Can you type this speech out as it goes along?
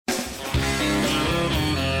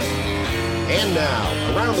And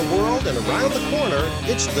now, around the world and around the corner,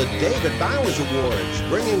 it's the David Bowers Awards,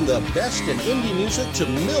 bringing the best in indie music to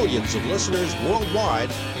millions of listeners worldwide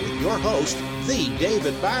with your host, The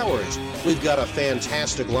David Bowers. We've got a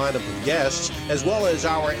fantastic lineup of guests, as well as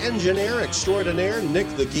our engineer extraordinaire, Nick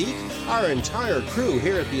the Geek, our entire crew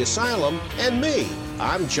here at the Asylum, and me.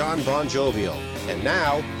 I'm John Bon Jovial. And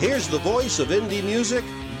now, here's the voice of indie music,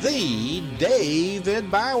 The David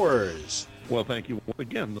Bowers. Well, thank you once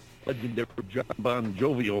again, the legendary John Bon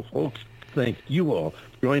Jovial, folks. Thank you all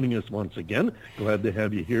for joining us once again. Glad to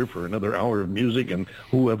have you here for another hour of music, and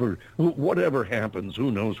whatever happens,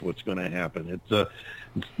 who knows what's going to happen. It's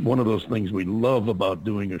one of those things we love about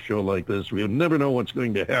doing a show like this. We never know what's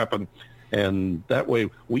going to happen, and that way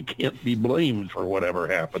we can't be blamed for whatever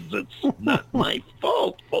happens. It's not my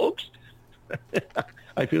fault, folks.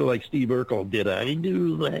 I feel like Steve Urkel, did I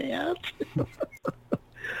do that?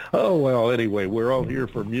 Oh, well, anyway, we're all here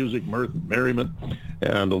for music, mirth, merriment,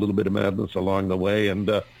 and a little bit of madness along the way, and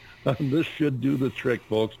this should do the trick,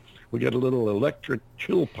 folks. We got a little electric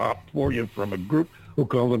chill pop for you from a group who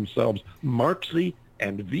call themselves Marxy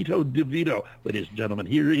and Vito DeVito. Ladies and gentlemen,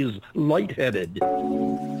 here is Lightheaded.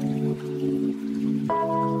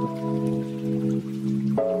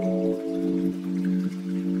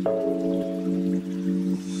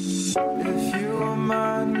 If you were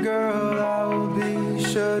mine, girl, I will be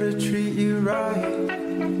sure to treat you right.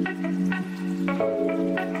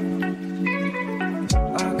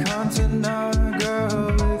 I can't deny,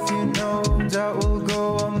 girl, with you no doubt we'll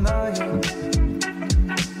go all night.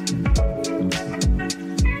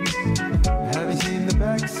 Have you seen the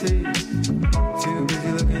backseat? Too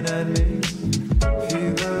busy looking at me.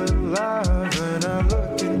 Feel alive when I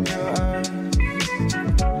look in your eyes.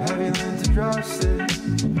 Have you learned to trust it?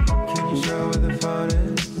 Can you show where the fun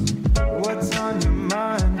is? What's on your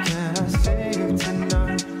mind? Can I see you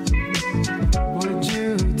tonight? Would you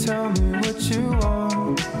tell me what you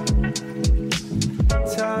want?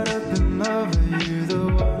 Tied up in love, are you the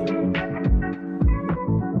one?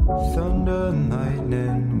 Thunder and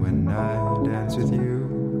lightning when I dance with you.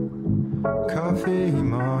 Coffee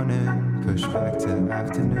morning, push back to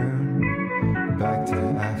afternoon. Back to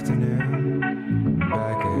afternoon,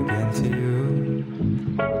 back again to you.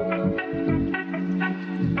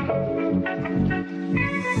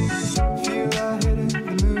 Feel I hit it,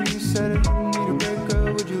 the mood you set it. Need a break, girl,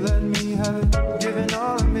 would you let me have it? Giving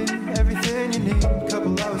all of me, everything you need.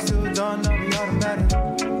 Couple hours till dawn, now we automatic.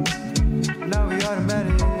 Now we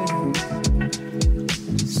automatic.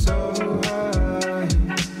 So high,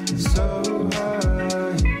 so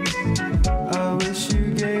high. I wish you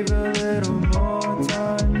gave a little more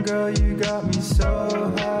time, girl, you got me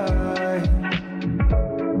so high.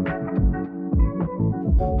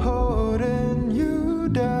 Holding you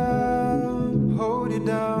down, hold you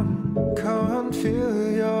down. Can't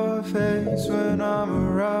feel your face when I'm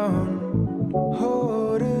around.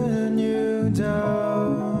 Holding you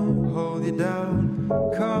down, hold you down.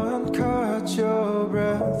 Can't catch your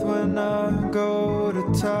breath when I go to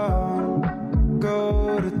town,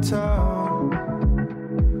 go to town.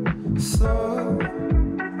 Slow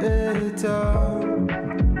it down.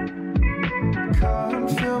 Can't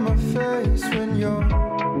feel my face when you're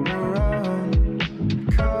around.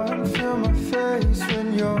 Can't feel my face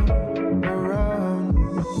when you're around.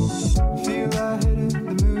 Feel I hit it, the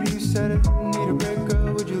mood you set it. Need a break,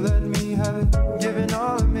 girl, would you let me have it? Giving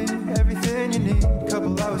all of me, everything you need.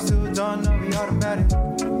 Couple hours till dawn, now we automatic.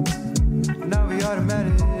 Now we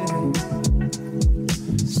automatic.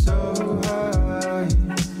 So high,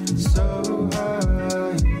 so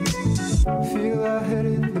high. Feel I hit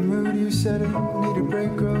it, the mood you set it. Need a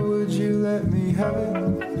break, girl, would you let me have it?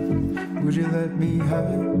 Would you let me have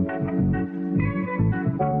it?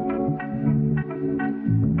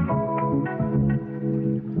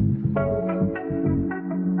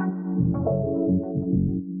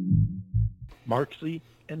 Marxy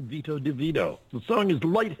and Vito DeVito. The song is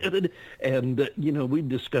Lightheaded, and, we've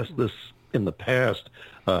discussed this in the past,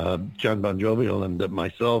 John Bon Jovial and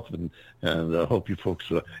myself, and I hope you folks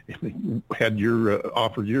had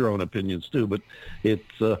offered your own opinions too, but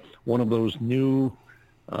it's one of those new,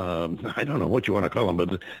 I don't know what you want to call them,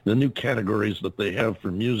 but the new categories that they have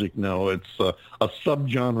for music now. It's a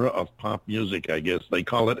subgenre of pop music, I guess. They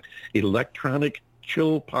call it electronic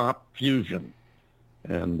chill pop fusion.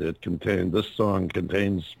 And this song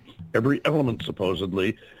contains every element,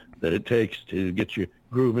 supposedly, that it takes to get you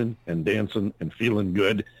grooving and dancing and feeling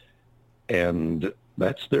good. And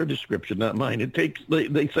that's their description, not mine.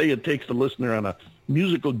 They say it takes the listener on a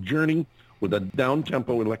musical journey with a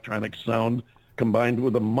down-tempo electronic sound combined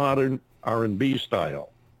with a modern R&B style.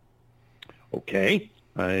 Okay,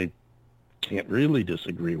 I can't really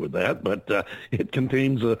disagree with that, but it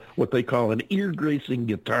contains what they call an ear-gracing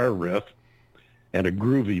guitar riff and a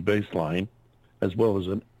groovy bass line, as well as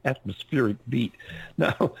an atmospheric beat.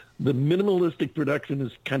 Now, the minimalistic production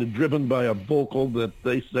is kind of driven by a vocal that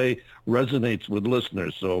they say resonates with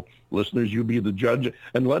listeners. So, listeners, you be the judge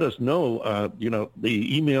and let us know.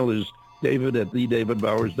 The email is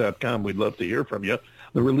david@TheDavidBowers.com. We'd love to hear from you.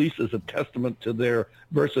 The release is a testament to their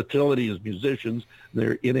versatility as musicians,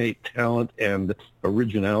 their innate talent and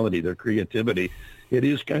originality, their creativity. It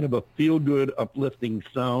is kind of a feel-good, uplifting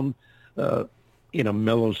sound in a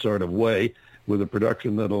mellow sort of way, with a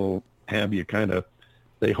production that'll have you kind of,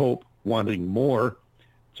 they hope, wanting more.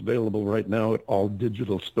 It's available right now at all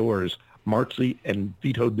digital stores. Marcy and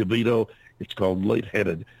Vito DeVito. It's called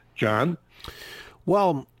Lightheaded. John?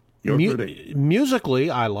 Well,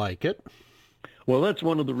 musically, I like it. Well, that's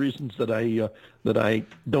one of the reasons that I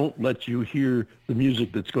don't let you hear the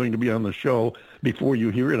music that's going to be on the show before you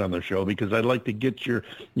hear it on the show, because I'd like to get your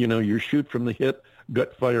shoot from the hip,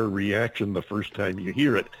 gut fire reaction the first time you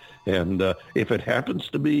hear it. And if it happens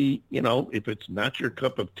to be, if it's not your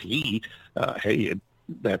cup of tea, hey,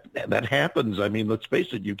 that happens. I mean, let's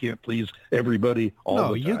face it, you can't please everybody all the time.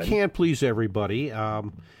 No, you can't please everybody,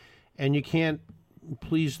 and you can't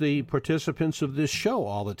please the participants of this show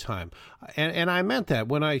all the time. And I meant that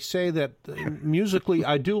when I say that musically,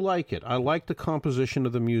 I do like it. I like the composition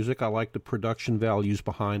of the music. I like the production values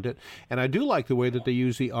behind it. And I do like the way that they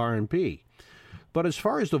use the R&B. But as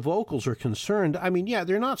far as the vocals are concerned, I mean, yeah,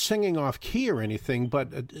 they're not singing off key or anything, but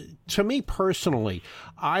to me personally,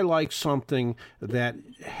 I like something that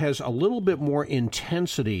has a little bit more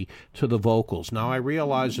intensity to the vocals. Now, I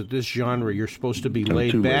realize that this genre, you're supposed to be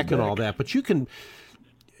laid back and all that, but you can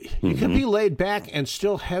be laid back and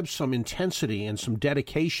still have some intensity and some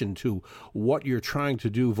dedication to what you're trying to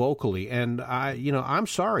do vocally. And I'm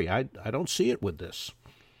sorry, I don't see it with this.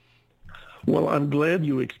 Well, I'm glad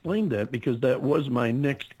you explained that, because that was my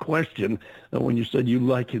next question. When you said you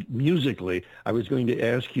like it musically, I was going to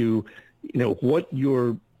ask you, what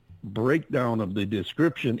your breakdown of the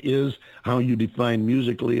description is, how you define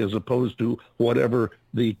musically, as opposed to whatever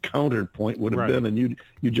the counterpoint would have been. And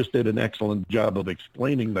you just did an excellent job of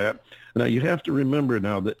explaining that. Now, you have to remember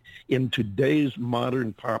now that in today's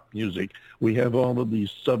modern pop music, we have all of these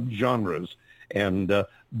subgenres. And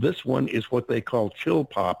this one is what they call chill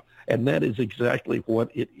pop. And that is exactly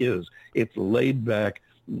what it is. It's laid back,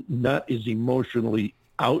 not as emotionally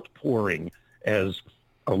outpouring as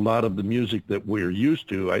a lot of the music that we're used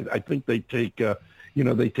to. I think they take,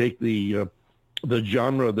 the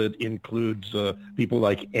genre that includes people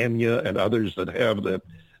like Enya and others that have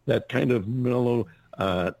that kind of mellow,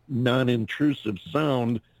 non-intrusive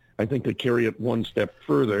sound. I think they carry it one step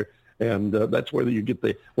further, and that's where you get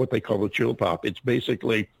what they call the chill pop. It's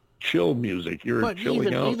basically chill music. You're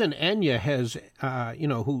chilling out. Even Enya has,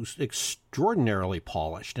 who's extraordinarily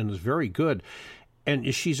polished and is very good,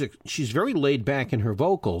 and she's very laid back in her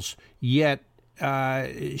vocals. Yet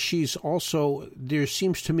she's also, there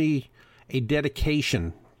seems to me a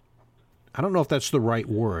dedication. I don't know if that's the right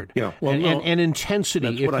word. Yeah, well, and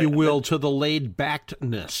intensity, if you will, to the laid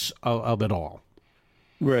backedness of it all.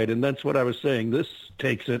 Right, and that's what I was saying. This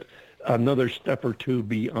takes it another step or two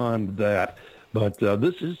beyond that. But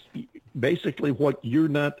this is basically what you're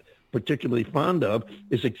not particularly fond of,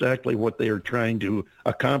 is exactly what they are trying to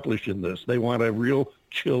accomplish in this. They want a real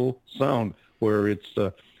chill sound where it's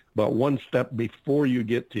about one step before you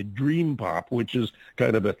get to dream pop, which is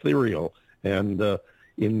kind of ethereal. And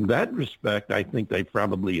in that respect, I think they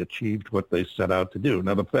probably achieved what they set out to do.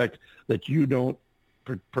 Now, the fact that you don't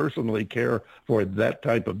personally care for that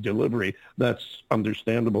type of delivery, that's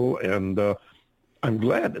understandable, and I'm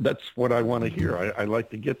glad. That's what I want to hear. I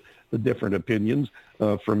like to get the different opinions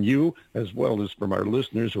from you, as well as from our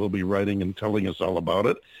listeners who will be writing and telling us all about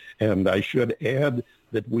it. And I should add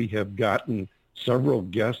that we have gotten several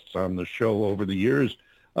guests on the show over the years,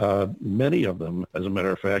 many of them, as a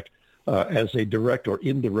matter of fact, as a direct or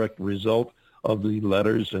indirect result of the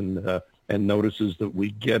letters and notices that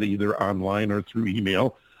we get either online or through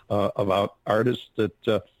email about artists that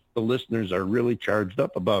the listeners are really charged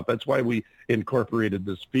up about. That's why we incorporated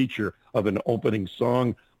this feature of an opening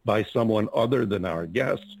song by someone other than our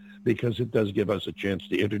guests, because it does give us a chance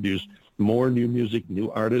to introduce more new music,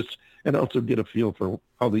 new artists, and also get a feel for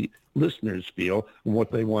how the listeners feel and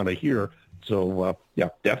what they want to hear. So,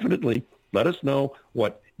 definitely let us know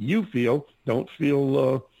what you feel. Don't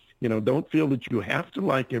feel that you have to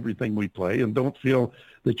like everything we play, and don't feel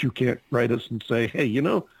that you can't write us and say, hey,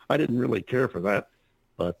 I didn't really care for that.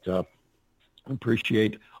 But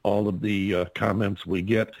appreciate all of the comments we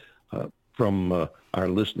get. from our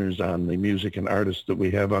listeners on the music and artists that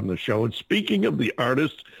we have on the show. And speaking of the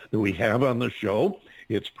artists that we have on the show,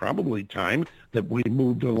 it's probably time that we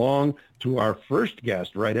moved along to our first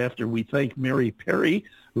guest right after we thank Mary Perry,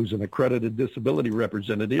 who's an accredited disability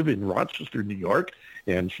representative in Rochester, New York,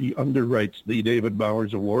 and she underwrites the David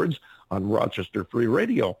Bowers Awards on Rochester Free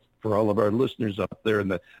Radio for all of our listeners up there in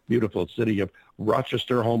the beautiful city of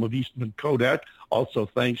Rochester, home of Eastman Kodak. Also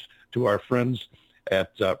thanks to our friends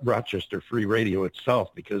at Rochester Free Radio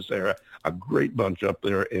itself, because they're a great bunch up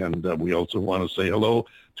there. And we also want to say hello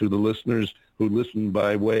to the listeners who listen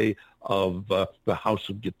by way of the House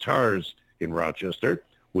of Guitars in Rochester,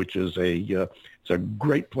 which is it's a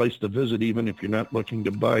great place to visit, even if you're not looking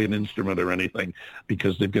to buy an instrument or anything,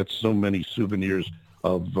 because they've got so many souvenirs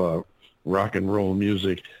of rock and roll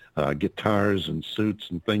music, guitars and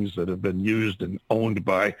suits and things that have been used and owned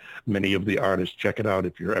by many of the artists. Check it out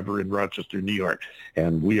if you're ever in Rochester, New York.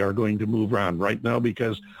 And we are going to move on right now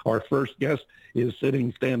because our first guest is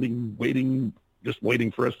sitting, standing, waiting, just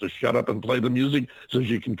waiting for us to shut up and play the music so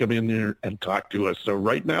she can come in there and talk to us. So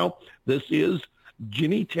right now, this is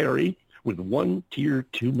Ginny Terry with One Tear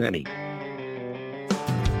Too Many.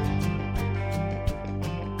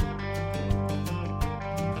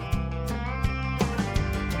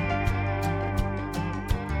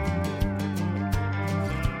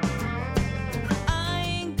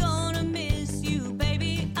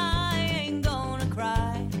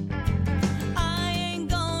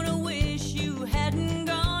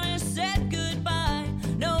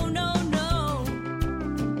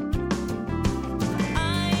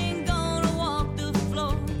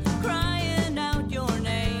 Cry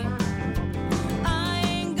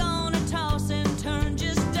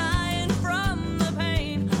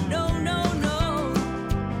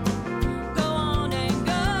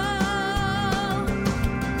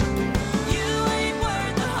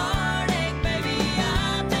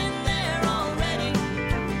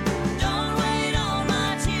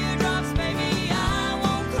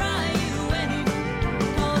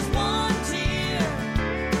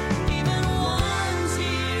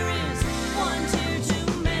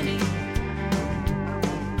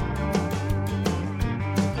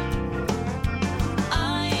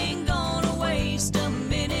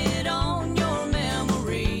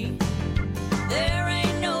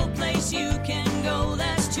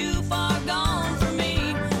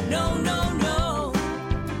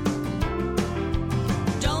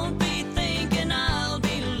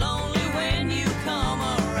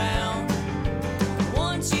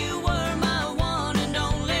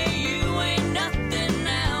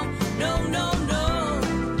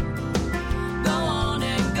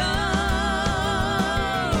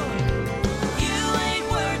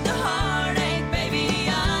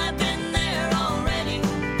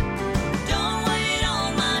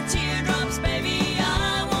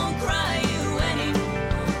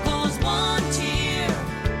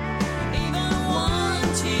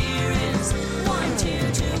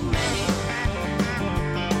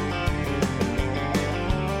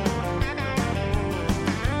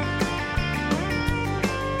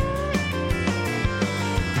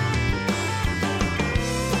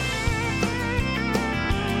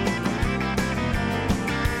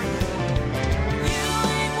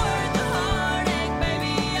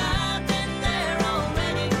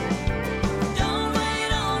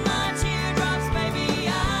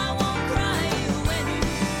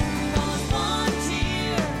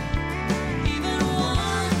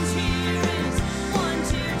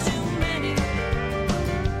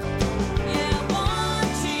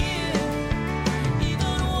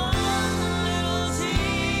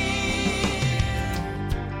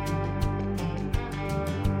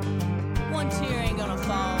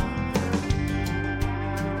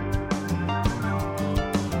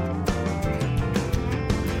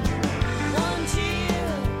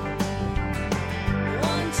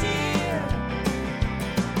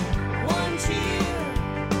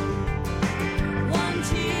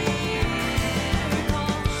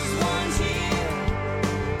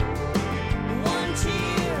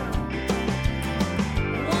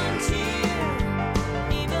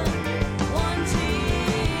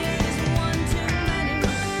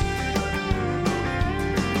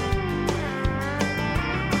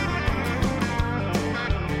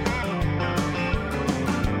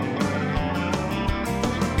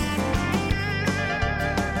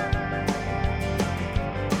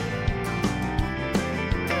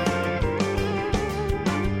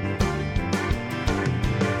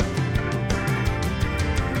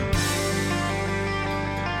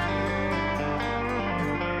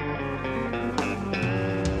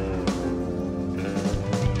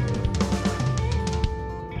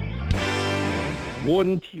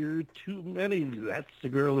One tear too many. That's the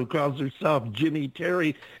girl who calls herself Ginny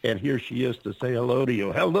Terry, and here she is to say hello to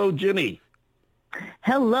you. Hello, Ginny.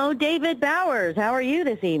 Hello, David Bowers. How are you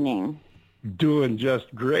this evening? Doing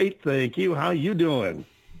just great, thank you. How you doing?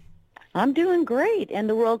 I'm doing great. And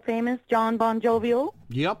the world-famous John Bon Jovial?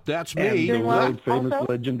 Yep, that's And me. the world-famous,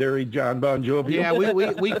 legendary John Bon Jovi. Yeah,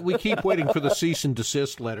 we keep waiting for the cease and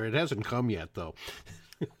desist letter. It hasn't come yet, though.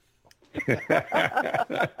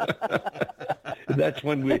 That's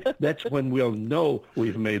when we'll know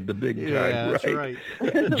we've made the big time. Yeah, that's right.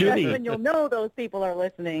 Ginny. That's when you'll know those people are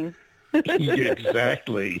listening.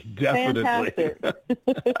 Exactly, definitely.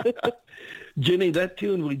 Ginny, that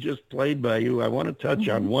tune we just played by you, I want to touch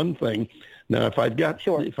on one thing. Now, if I've got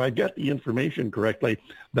the information correctly,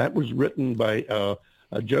 that was written by a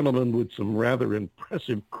gentleman with some rather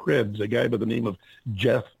impressive cribs, a guy by the name of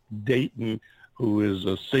Jeff Dayton, who is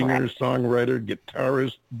a singer, songwriter,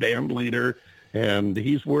 guitarist, band leader, and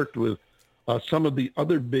he's worked with some of the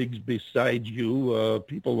other bigs besides you,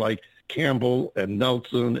 people like Campbell and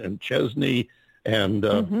Nelson and Chesney, and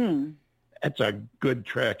that's a good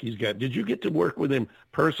track he's got. Did you get to work with him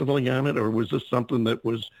personally on it, or was this something that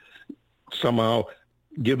was somehow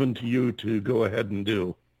given to you to go ahead and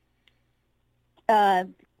do?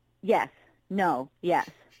 Yes. No. Yes.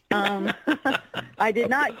 I did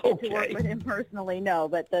not get to work with him personally, no,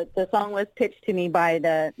 but the song was pitched to me by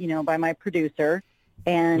by my producer,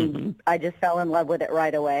 and I just fell in love with it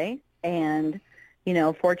right away. And,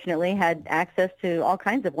 fortunately had access to all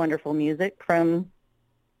kinds of wonderful music from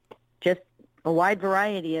just a wide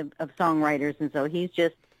variety of songwriters. And so he's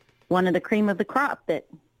just one of the cream of the crop that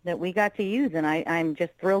we got to use. And I'm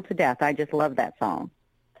just thrilled to death. I just love that song.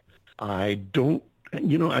 I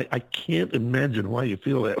can't imagine why you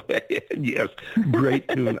feel that way. Yes, great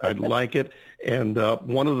tune. I like it. And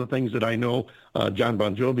one of the things that I know John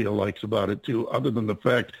Bon Jovi likes about it, too, other than the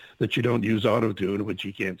fact that you don't use auto-tune, which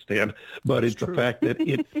he can't stand, but it's the fact that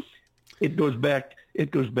it goes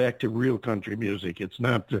back to real country music. It's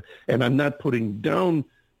not, and I'm not putting down,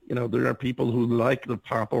 there are people who like the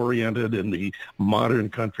pop-oriented and the modern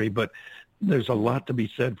country, but there's a lot to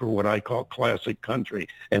be said for what I call classic country,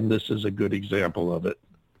 and this is a good example of it.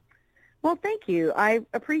 Well, thank you. I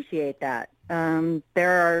appreciate that.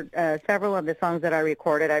 There are several of the songs that I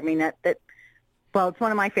recorded. I mean, well, it's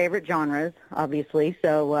one of my favorite genres, obviously,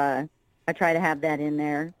 so I try to have that in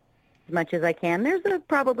there as much as I can. There's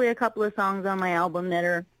probably a couple of songs on my album that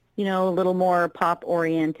are, a little more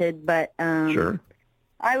pop-oriented, but sure.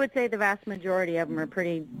 I would say the vast majority of them are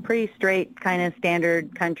pretty straight, kind of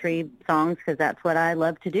standard country songs, because that's what I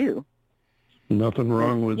love to do. Nothing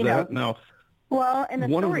wrong with that. Now, well, and the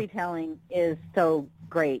storytelling is so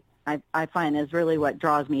great. I find is really what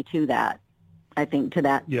draws me to that. I think to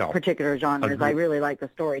that particular genre. I really like the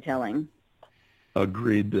storytelling.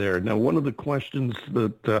 Agreed there. Now, one of the questions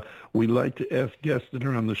that we like to ask guests that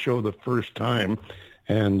are on the show the first time,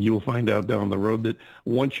 and you'll find out down the road that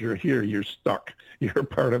once you're here, you're stuck. You're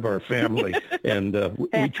part of our family, and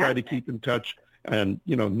we try to keep in touch and,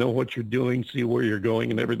 know what you're doing, see where you're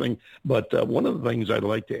going and everything. But one of the things I'd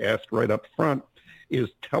like to ask right up front is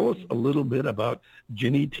tell us a little bit about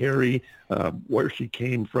Ginny Terry, where she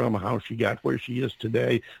came from, how she got where she is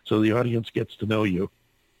today, so the audience gets to know you.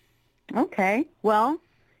 Okay. Well,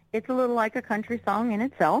 it's a little like a country song in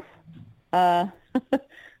itself. I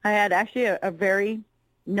had actually a very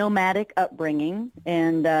nomadic upbringing,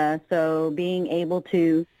 and so being able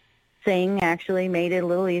to sing actually made it a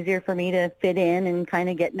little easier for me to fit in and kind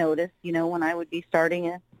of get noticed, when I would be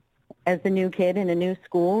starting as a new kid in a new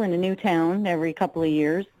school in a new town every couple of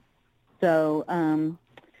years. So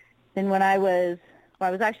then when I was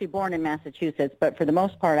actually born in Massachusetts, but for the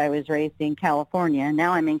most part I was raised in California, and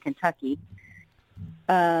now I'm in Kentucky.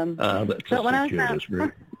 That's so when I was that's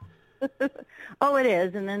great. Oh, it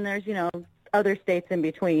is, and then there's other states in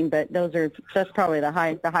between, but that's probably the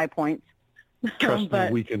high points. Trust me,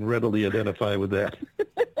 we can readily identify with that.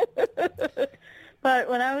 But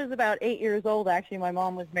when I was about 8 years old, actually, my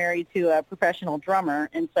mom was married to a professional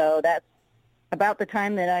drummer, and so that's about the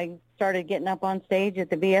time that I started getting up on stage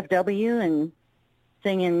at the VFW and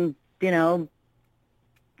singing,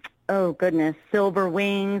 oh goodness, Silver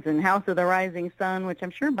Wings and House of the Rising Sun, which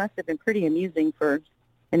I'm sure must have been pretty amusing for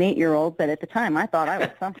an 8-year-old, but at the time I thought I was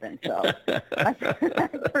something. So I've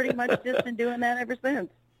pretty much just been doing that ever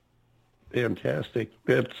since. Fantastic.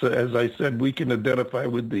 That's, as I said, we can identify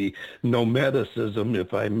with the nomadicism,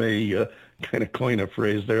 if I may kind of coin a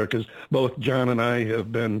phrase there, because both John and I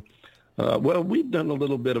have been, we've done a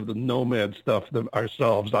little bit of the nomad stuff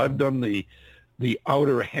ourselves. I've done the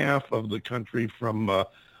outer half of the country from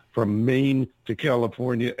from Maine to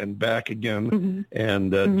California and back again.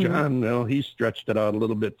 And John, well, he stretched it out a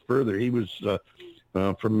little bit further. He was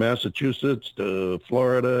from Massachusetts to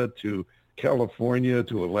Florida to California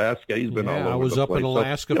to Alaska. He's been all over the place. I was up in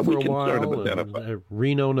Alaska for a while,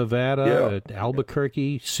 Reno, Nevada,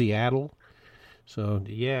 Albuquerque, Seattle. So,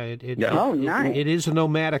 nice. It is a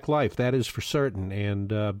nomadic life, that is for certain.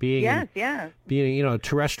 And being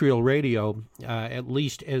terrestrial radio, at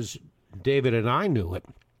least as David and I knew it,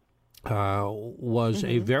 was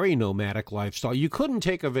a very nomadic lifestyle. You couldn't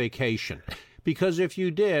take a vacation. Because if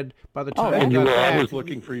you did, by the time you were always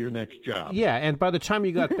looking for your next job. Yeah, and by the time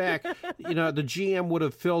you got back, the GM would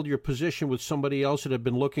have filled your position with somebody else that had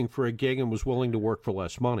been looking for a gig and was willing to work for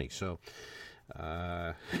less money. So,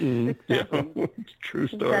 true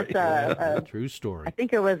story. That's true story. I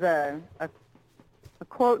think it was a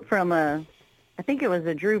quote from I think it was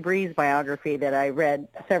a Drew Brees biography that I read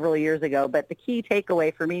several years ago. But the key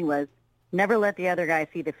takeaway for me was never let the other guy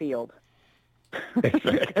see the field.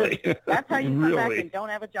 Exactly. That's how you come back and don't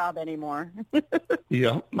have a job anymore.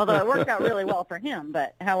 Yeah. Although it worked out really well for him,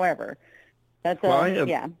 but however, that's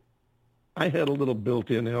I had a little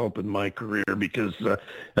built-in help in my career because,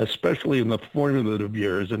 especially in the formative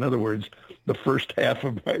years, in other words, the first half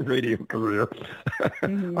of my radio career,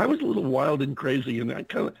 I was a little wild and crazy, and I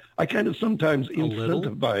kind of sometimes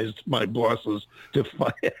incentivized my bosses to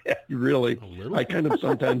find. Really, I kind of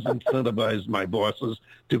sometimes incentivized my bosses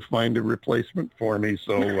to find a replacement for me.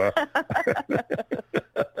 So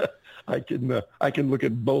I can look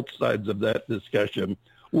at both sides of that discussion.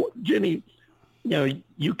 Well, Ginny,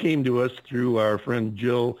 you came to us through our friend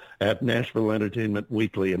Jill at Nashville Entertainment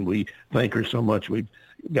Weekly, and we thank her so much. We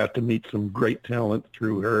got to meet some great talent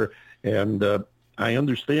through her, and I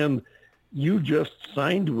understand you just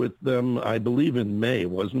signed with them, I believe, in May,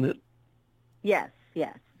 wasn't it? Yes,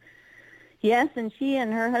 and she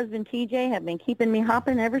and her husband TJ have been keeping me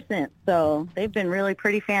hopping ever since. So they've been really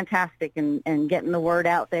pretty fantastic and getting the word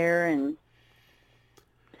out there and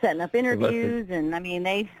setting up interviews, and I mean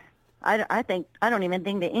I don't even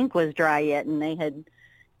think the ink was dry yet, and they had,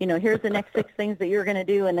 here's the next 6 things that you're going to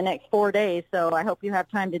do in the next 4 days, so I hope you have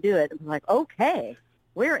time to do it. It was like, okay,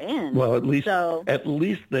 we're in. Well, at least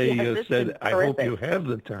they said, I hope you have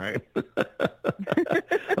the time.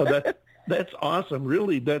 That's awesome.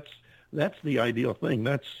 Really, that's the ideal thing.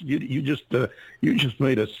 That's you just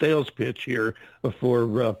made a sales pitch here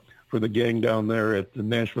for the gang down there at the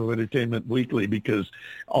Nashville Entertainment Weekly, because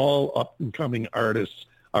all up and coming artists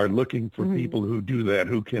are looking for people who do that,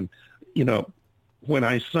 who can, when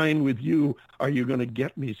I sign with you, are you going to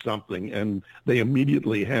get me something? And they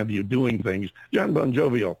immediately have you doing things. John Bon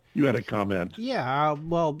Jovial, you had a comment. Yeah,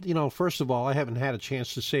 well, first of all, I haven't had a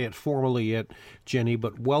chance to say it formally yet, Jenny,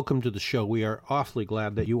 but welcome to the show. We are awfully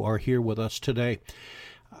glad that you are here with us today.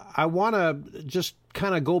 I want to just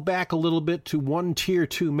kind of go back a little bit to One Tear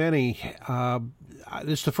Too Many.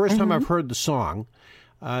 This is the first time I've heard the song.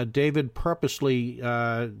 David purposely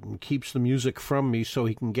keeps the music from me so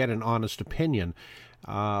he can get an honest opinion.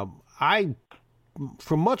 For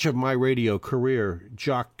much of my radio career,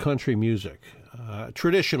 jocked country music,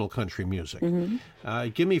 traditional country music.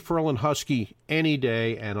 Give me Ferlin Husky any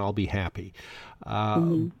day, and I'll be happy.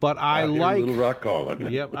 But I like Little Rock Calling.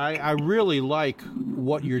 Yep, I really like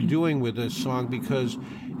what you're doing with this song, because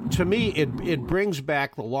to me it brings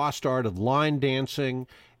back the lost art of line dancing.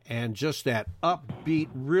 And just that upbeat,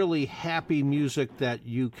 really happy music that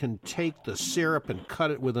you can take the syrup and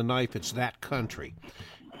cut it with a knife. It's that country.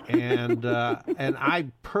 And I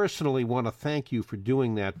personally want to thank you for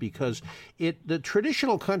doing that, because the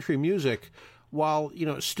traditional country music, while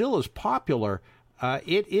still is popular,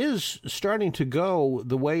 it is starting to go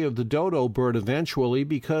the way of the dodo bird eventually,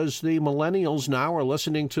 because the millennials now are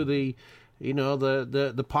listening to the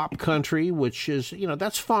pop country, which is,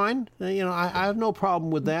 that's fine. I have no problem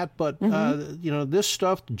with that. But, this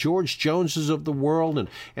stuff, George Joneses of the world,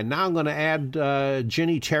 and now I'm going to add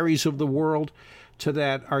Ginny Terry's of the world to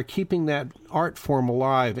that, are keeping that art form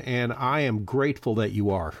alive. And I am grateful that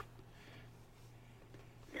you are.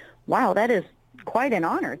 Wow, that is quite an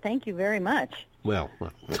honor. Thank you very much. Well,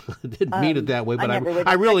 I didn't mean it that way, but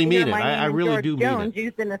I really mean it. I really do mean it. Jones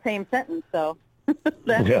used in the same sentence, so.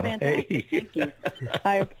 That's fantastic. Thank you.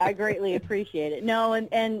 I greatly appreciate it. No,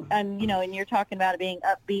 and you're talking about it being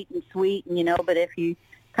upbeat and sweet, and but if you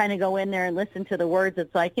kind of go in there and listen to the words,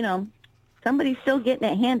 it's like somebody's still getting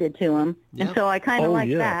it handed to them, and so I kind of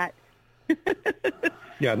that.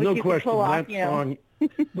 Yeah, no question. That song,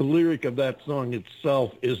 the lyric of that song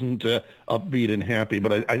itself isn't upbeat and happy,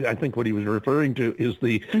 but I think what he was referring to is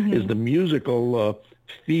the musical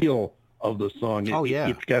feel of the song.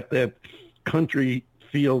 It's got that country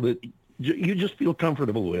feel that you just feel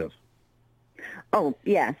comfortable with. Oh,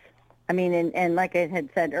 yes. I mean, and like I had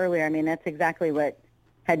said earlier, I mean, that's exactly what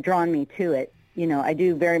had drawn me to it. You know, I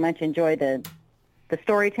do very much enjoy the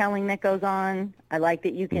storytelling that goes on. I like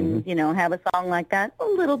that you can, you know, have a song like that, a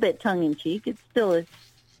little bit tongue-in-cheek. It's still a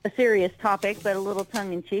serious topic, but a little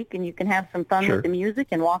tongue-in-cheek, and you can have some fun with the music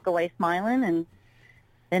and walk away smiling,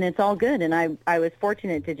 and it's all good. And I was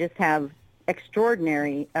fortunate to just have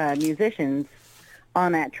extraordinary musicians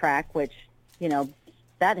on that track, which, you know,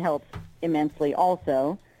 that helps immensely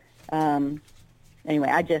also. Anyway,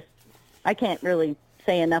 I can't really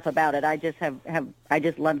say enough about it. I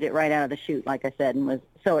just loved it right out of the chute, like I said, and was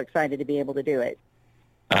so excited to be able to do it.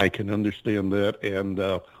 I can understand that. And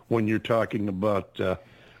when you're talking about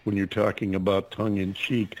tongue in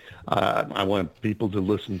cheek, I want people to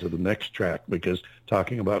listen to the next track, because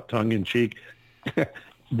talking about tongue in cheek,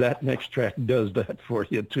 that next track does that for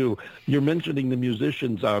you too. You're mentioning the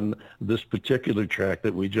musicians on this particular track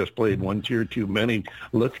that we just played, One Tear Too Many.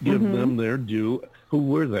 Let's give them their due. Who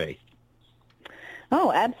were they?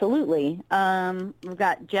 Oh, absolutely. We've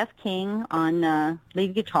got Jeff King on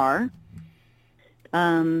lead guitar,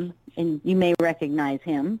 and you may recognize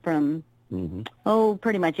him from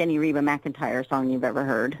pretty much any Reba McEntire song you've ever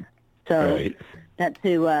heard. So that's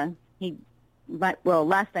who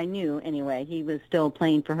last I knew anyway, he was still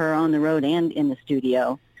playing for her on the road and in the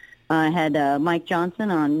studio. I had Mike Johnson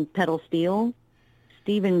on pedal steel,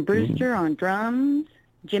 Stephen Brewster on drums,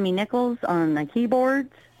 Jimmy Nichols on the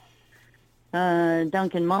keyboards,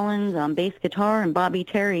 Duncan Mullins on bass guitar, and Bobby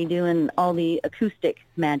Terry doing all the acoustic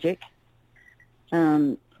magic.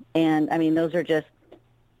 And I mean, those are just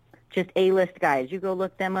A-list guys. You go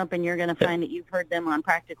look them up, and you're going to find that you've heard them on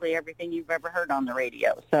practically everything you've ever heard on the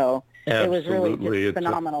radio. So it was really just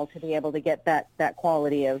phenomenal to be able to get that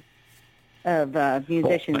quality of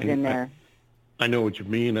musicians in there. I know what you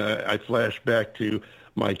mean. I flash back to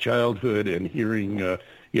my childhood and hearing,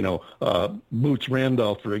 Boots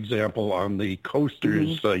Randolph, for example, on the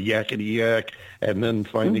Coasters, Yakety Yak, and then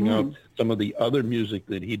finding out some of the other music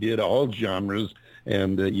that he did, all genres.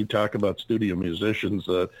 And you talk about studio musicians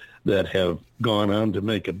that have gone on to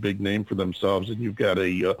make a big name for themselves, and you've got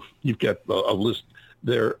a list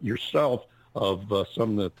there yourself of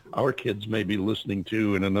some that our kids may be listening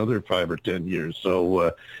to in another 5 or 10 years.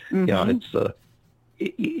 So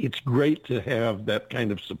it's great to have that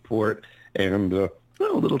kind of support, and a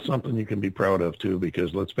little something you can be proud of too,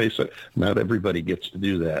 because let's face it, not everybody gets to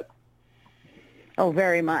do that. Oh,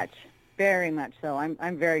 very much so.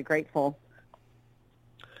 I'm very grateful.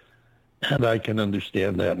 And I can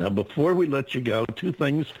understand that. Now, before we let you go, 2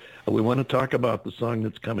 things. We want to talk about the song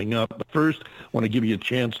that's coming up. But first, I want to give you a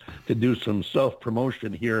chance to do some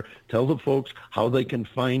self-promotion here. Tell the folks how they can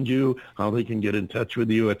find you, how they can get in touch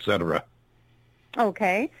with you, etc.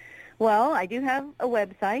 Okay. Well, I do have a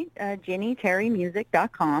website,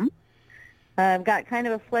 GinnyTerryMusic.com. I've got kind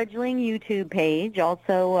of a fledgling YouTube page,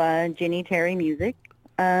 also Ginny Terry Music.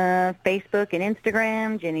 Facebook and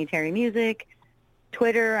Instagram, Ginny Terry Music.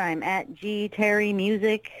 Twitter, I'm at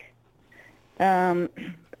GTerryMusic.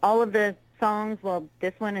 All of the songs, well,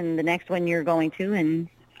 this one and the next one you're going to, and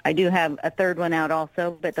I do have a third one out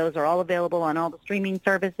also, but those are all available on all the streaming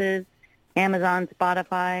services, Amazon,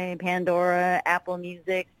 Spotify, Pandora, Apple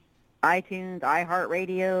Music, iTunes,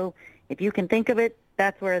 iHeartRadio. If you can think of it,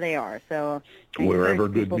 that's where they are. So wherever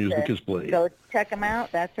good music is played. Go check them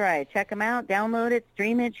out. That's right. Check them out, download it,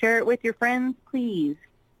 stream it, share it with your friends, please.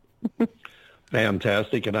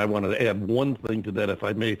 Fantastic. And I want to add one thing to that, if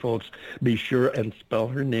I may, folks. Be sure and spell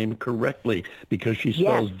her name correctly, because she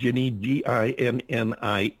spells Ginny, Ginnie,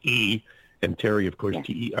 and Terry, of course,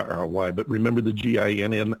 Terry. But remember the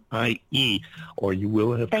Ginnie, or you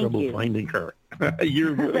will have trouble finding her.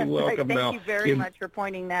 You're really welcome. Right. Now, thank you very much for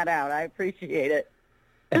pointing that out. I appreciate it.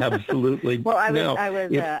 Absolutely. Well,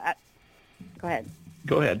 go ahead.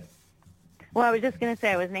 Go ahead. Well, I was just going to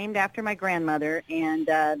say I was named after my grandmother, and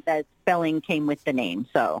that spelling came with the name.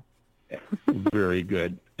 So very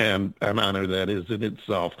good, and an honor that is in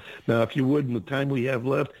itself. Now, if you would, in the time we have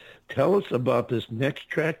left, tell us about this next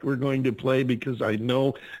track we're going to play, because I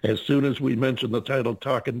know as soon as we mention the title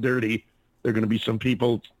 "Talkin Dirty," there are going to be some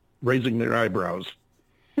people raising their eyebrows.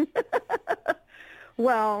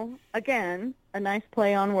 Well, again, a nice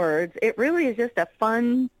play on words. It really is just a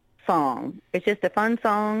fun song. It's just a fun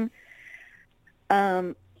song.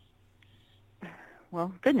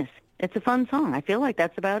 Well, goodness, it's a fun song. I feel like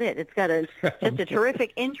that's about it. It's got just a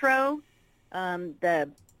terrific intro. The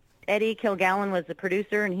Eddie Kilgallen was the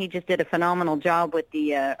producer, and he just did a phenomenal job with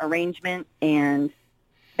the arrangement. And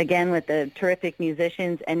again, with the terrific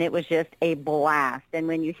musicians, and it was just a blast. And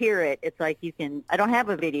when you hear it, it's like I don't have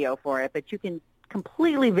a video for it, but you can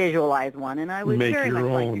completely visualize one, and I would Make very your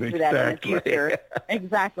much like own, to do that in the exactly. future.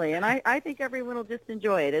 Exactly. And I think everyone will just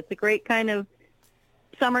enjoy it. It's a great kind of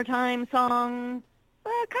summertime song,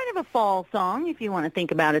 kind of a fall song, if you want to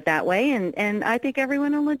think about it that way, and I think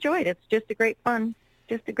everyone will enjoy it. It's just a great fun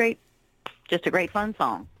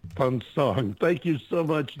song. Fun song. Thank you so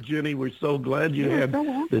much, Ginny. We're so glad you had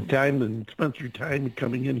the time and spent your time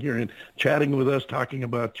coming in here and chatting with us, talking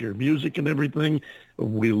about your music and everything.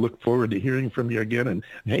 We look forward to hearing from you again, and,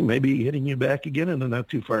 hey, maybe hitting you back again in the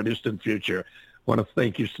not-too-far-distant future. I want to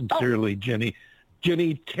thank you sincerely, Ginny.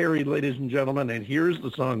 Ginny Terry, ladies and gentlemen, and here's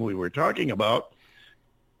the song we were talking about,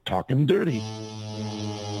 Talkin Dirty.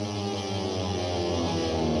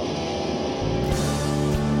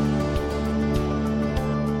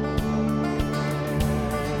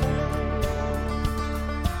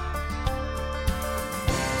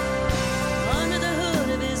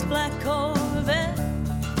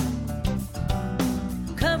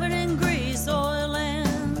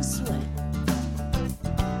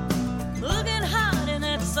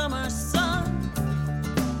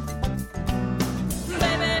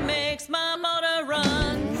 My motor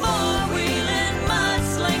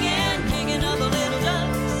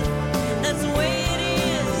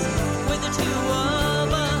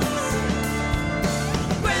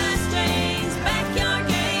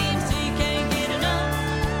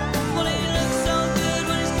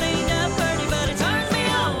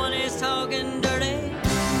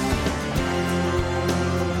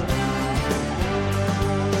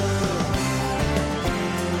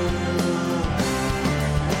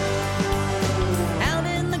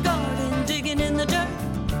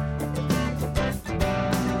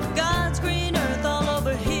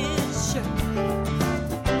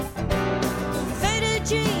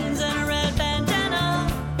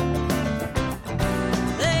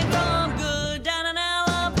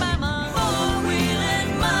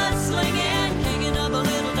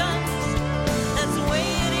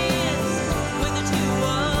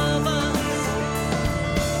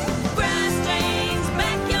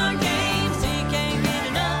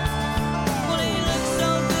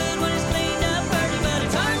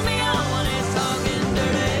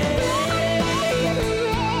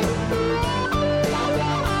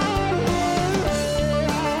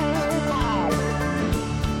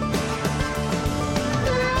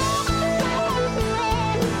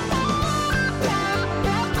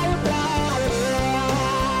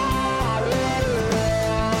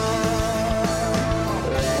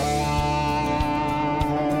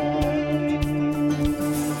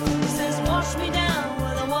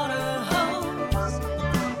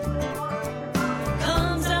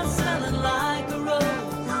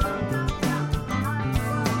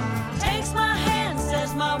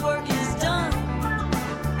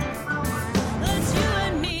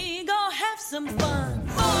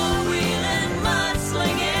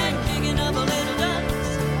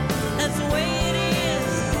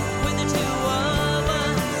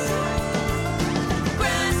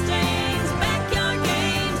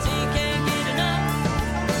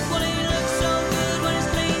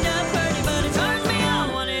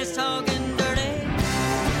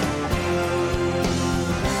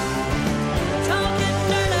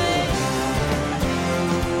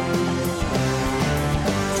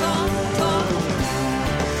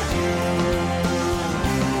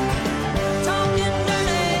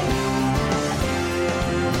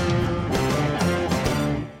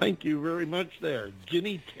Thank you very much there.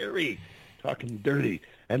 Ginny Terry, Talkin Dirty.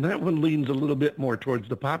 And that one leans a little bit more towards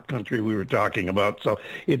the pop country we were talking about. So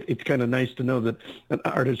it's kind of nice to know that an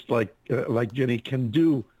artist like Ginny can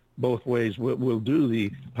do both ways. We'll do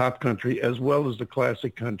the pop country as well as the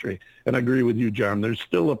classic country. And I agree with you, John. There's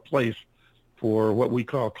still a place for what we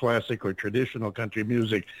call classic or traditional country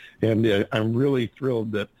music. And I'm really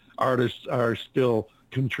thrilled that artists are still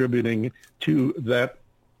contributing to that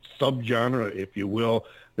subgenre, if you will.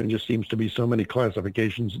 There just seems to be so many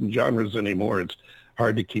classifications and genres anymore. It's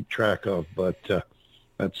hard to keep track of, but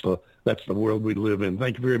that's the world we live in.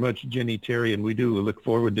 Thank you very much, Ginny Terry, and we do look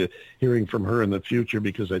forward to hearing from her in the future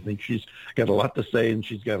because I think she's got a lot to say and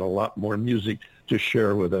she's got a lot more music to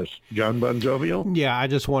share with us. John Bon Jovial? Yeah, I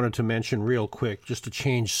just wanted to mention real quick, just to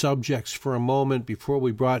change subjects for a moment before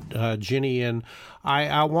we brought Ginny in.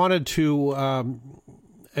 I wanted to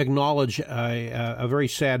acknowledge a very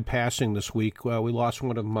sad passing this week. We lost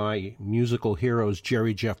one of my musical heroes,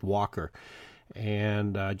 Jerry Jeff Walker.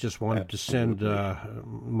 And I just wanted to send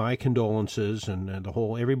my condolences and the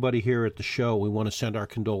whole, everybody here at the show, we want to send our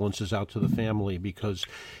condolences out to the family, because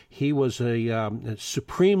he was a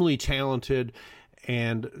supremely talented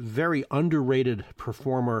and very underrated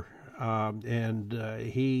performer. And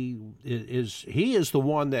he is the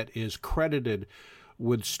one that is credited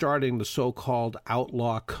with starting the so-called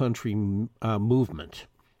outlaw country movement.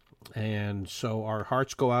 And so our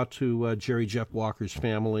hearts go out to Jerry Jeff Walker's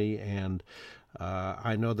family, and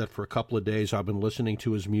I know that for a couple of days I've been listening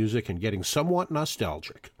to his music and getting somewhat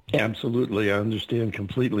nostalgic. Absolutely, I understand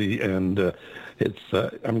completely, and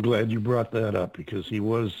I'm glad you brought that up, because he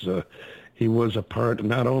was a part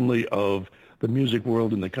not only of the music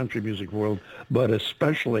world and the country music world, but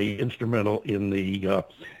especially instrumental in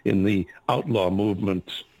the outlaw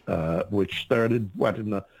movement, which started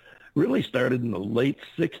really started in the late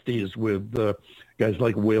 '60s with guys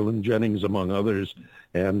like Waylon Jennings, among others,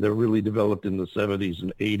 and they're really developed in the '70s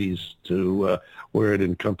and '80s to where it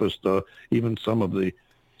encompassed even some of the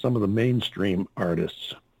mainstream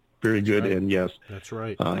artists. Very good, right. And yes, that's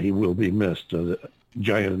right. He will be missed, a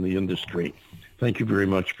giant in the industry. Thank you very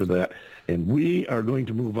much for that. And we are going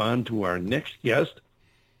to move on to our next guest,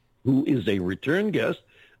 who is a return guest.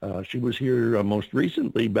 She was here most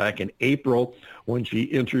recently back in April when she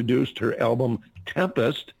introduced her album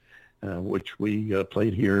Tempest, which we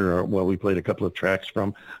played here. We played a couple of tracks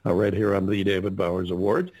from right here on the David Bowers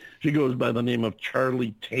Awards. She goes by the name of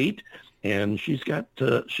Charly Tate, and she's got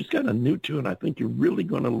a new tune I think you're really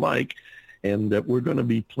going to like, and we're going to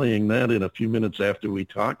be playing that in a few minutes after we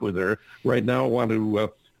talk with her. Right now, I want to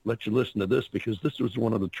let you listen to this, because this was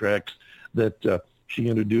one of the tracks that she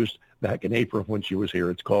introduced back in April when she was here.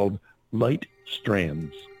 It's called Light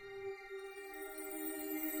Strands.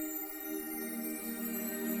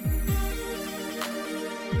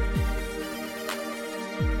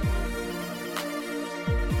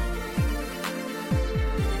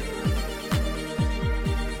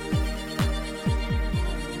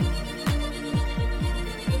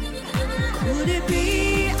 Could it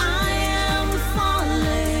be I am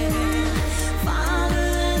falling farther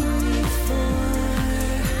than before,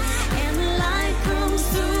 and the light comes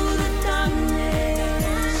through the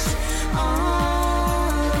darkness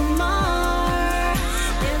all more?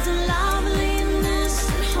 There's a loveliness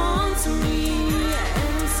that haunts me, and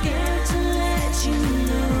I'm scared to let you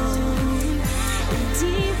know. And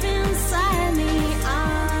deep inside me, I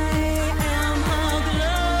am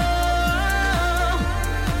aglow.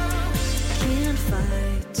 Can't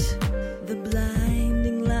fight the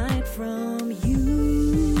blinding light from you.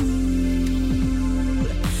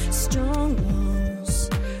 Strong walls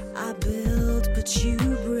I build, but you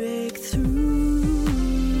break through.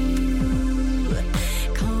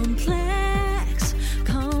 Complex,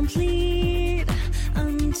 complete,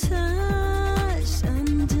 untouched,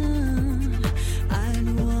 undone.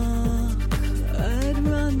 I'd walk, I'd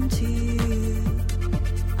run to you.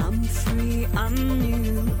 I'm free, I'm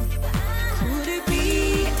new. Could it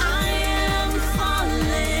be I am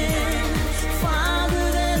falling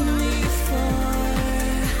farther than before,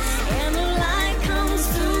 and the light comes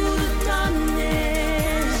through the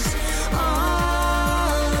darkness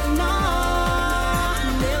all more?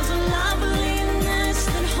 There's a loveliness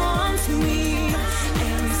that haunts me,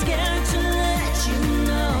 and I'm scared to let you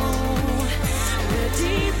know. Where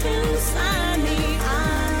deep inside me, I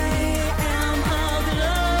am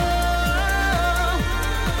aglow.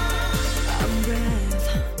 A breath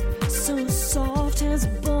so soft has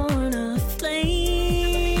born a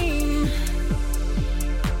flame.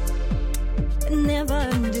 Never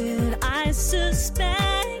did I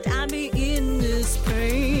suspect I'd be in this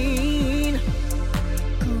pain.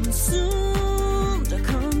 Consumed,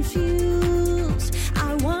 confused,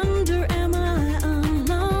 I wonder, am I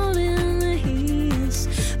alone in this?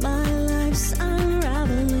 My life's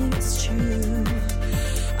unraveling, it's true.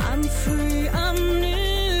 I'm free, I'm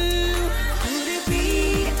new. Could it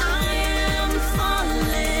be I am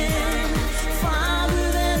falling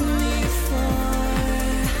farther than before,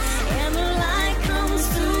 and the light comes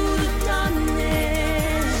through the darkness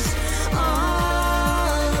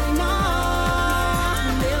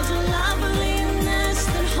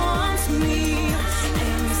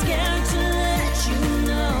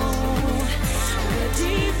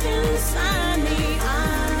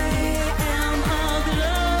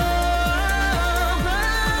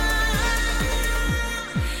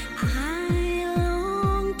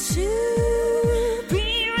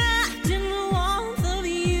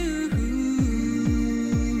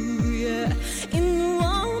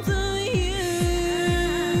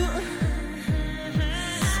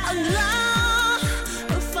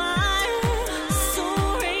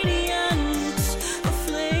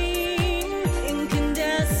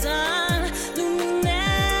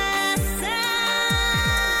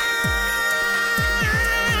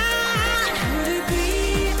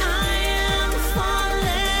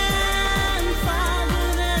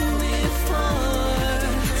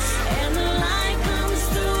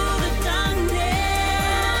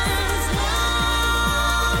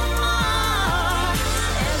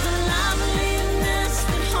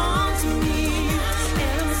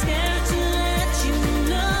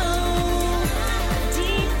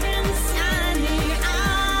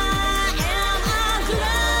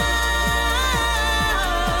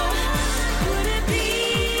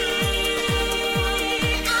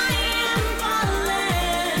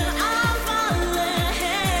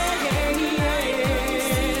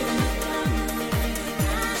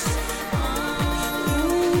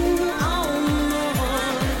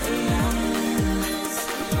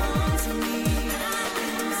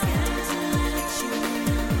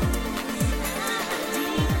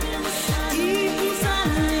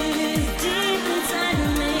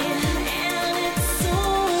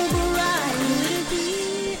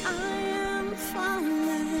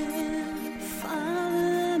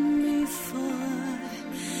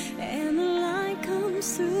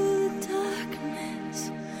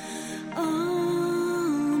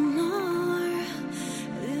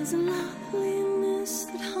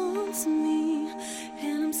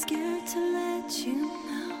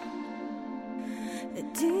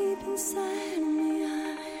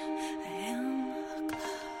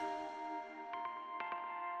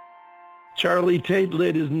Charly Tate,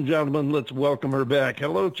 ladies and gentlemen. Let's welcome her back.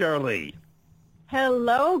 Hello, Charly.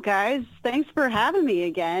 Hello, guys. Thanks for having me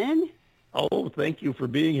again. Oh, thank you for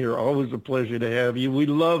being here. Always a pleasure to have you. We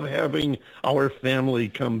love having our family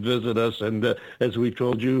come visit us. And as we've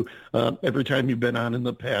told you, every time you've been on in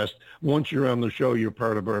the past, once you're on the show, you're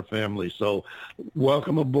part of our family. So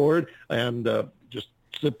welcome aboard, and just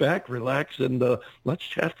sit back, relax, and let's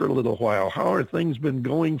chat for a little while. How are things been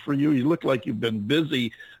going for you? You look like you've been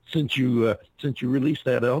busy since you released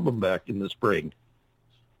that album back in the spring.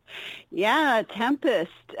 Yeah,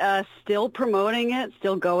 Tempest, still promoting it,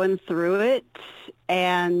 still going through it,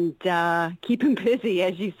 and keeping busy,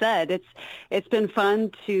 as you said. It's been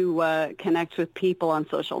fun to connect with people on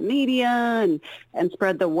social media and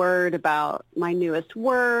spread the word about my newest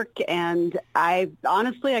work. And I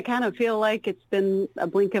kind of feel like it's been a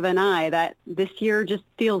blink of an eye, that this year just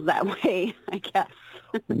feels that way, I guess.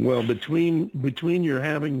 Well, between your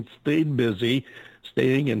having stayed busy,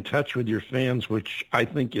 staying in touch with your fans, which I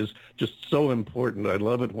think is just so important. I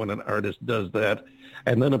love it when an artist does that.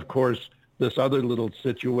 And then, of course, this other little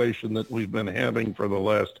situation that we've been having for the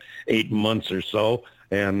last 8 months or so,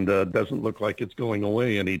 and doesn't look like it's going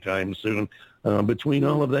away anytime soon. Between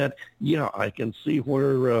all of that, yeah, I can see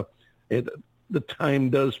where the time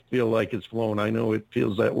does feel like it's flown. I know it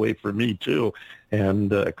feels that way for me, too.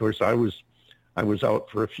 And, of course, I was out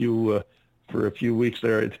for a few weeks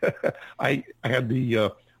there. I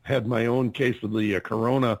had my own case of the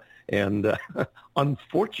corona, and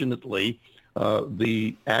unfortunately,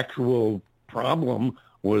 the actual problem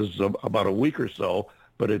was about a week or so,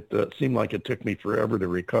 but it seemed like it took me forever to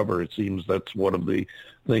recover. It seems that's one of the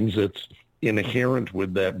things that's inherent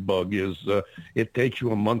with that bug is it takes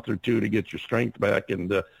you a month or two to get your strength back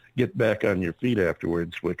and get back on your feet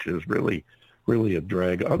afterwards, which is really, really a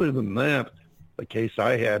drag. Other than that, the case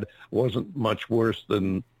I had wasn't much worse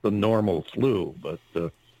than the normal flu, but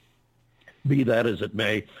be that as it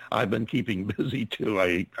may, I've been keeping busy too.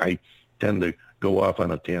 I tend to go off on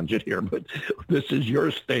a tangent here, but this is your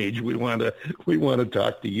stage. We want to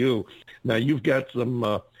talk to you. Now you've got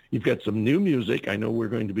some new music. I know we're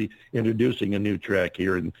going to be introducing a new track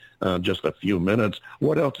here in just a few minutes.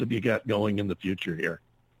 What else have you got going in the future here?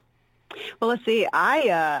 Well, let's see.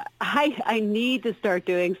 I need to start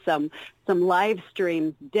doing some live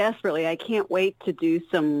streams desperately. I can't wait to do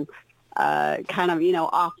some kind of,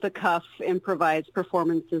 off the cuff improvised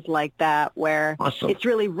performances like that, where awesome. It's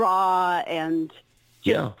really raw and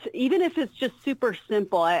just, even if it's just super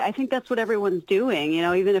simple. I think that's what everyone's doing,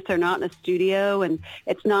 even if they're not in a studio and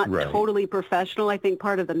it's not totally professional. I think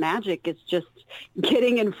part of the magic is just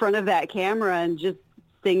getting in front of that camera and just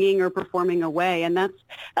singing or performing away, and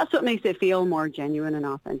that's what makes it feel more genuine and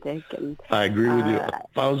authentic. And I agree with you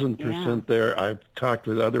 1,000% there. I've talked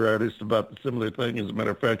with other artists about the similar thing. As a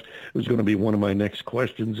matter of fact, it was going to be one of my next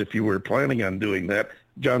questions if you were planning on doing that.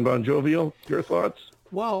 John Bon Jovial, your thoughts?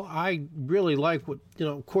 Well, I really like what,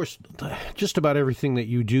 of course, just about everything that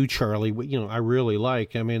you do, Charly, I really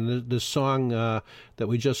like. I mean, this song that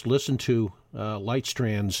we just listened to, Light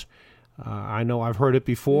Strands, I know I've heard it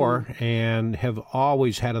before and have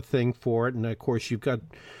always had a thing for it. And, of course, you've got,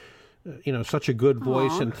 such a good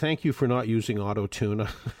voice. And thank you for not using auto-tune.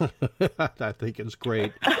 I think it's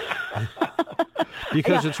great.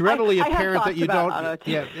 Because it's readily apparent that you don't.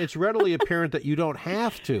 Yeah, it's readily apparent that you don't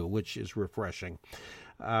have to, which is refreshing.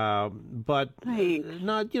 But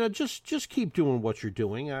not, just keep doing what you're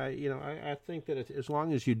doing. I think that as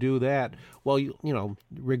long as you do that, well,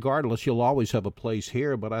 regardless, you'll always have a place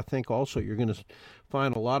here. But I think also you're going to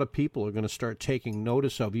find a lot of people are going to start taking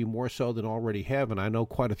notice of you more so than already have, and I know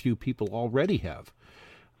quite a few people already have.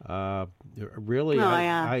 Really,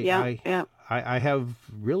 I have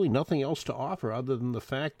really nothing else to offer other than the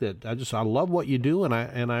fact that I love what you do, and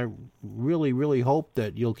I really, really hope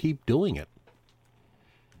that you'll keep doing it.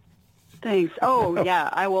 Thanks. Oh yeah,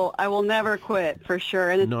 I will never quit for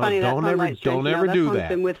sure. And it's funny that song Light Strands, don't ever do that.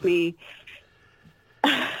 Been with me.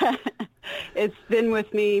 It's been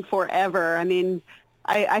with me forever. I mean,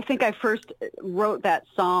 I think I first wrote that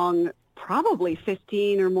song probably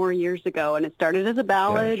 15 or more years ago, and it started as a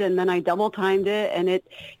ballad, and then I double timed it, and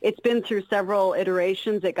it's been through several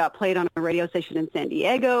iterations. It got played on a radio station in San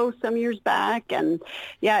Diego some years back, and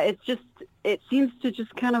it seems to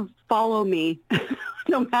just kind of follow me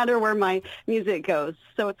no matter where my music goes.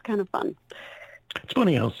 So it's kind of fun. It's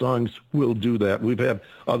funny how songs will do that. We've had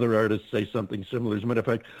other artists say something similar. As a matter of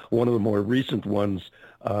fact, one of the more recent ones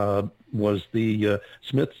was the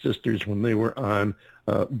Smith Sisters when they were on.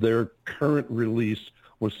 Their current release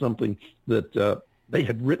was something that they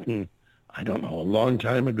had written, I don't know, a long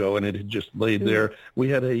time ago, and it had just laid there. We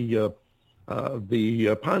had a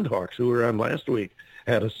The Pond Hawks, who were on last week,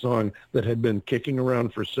 had a song that had been kicking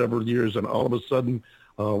around for several years, and all of a sudden,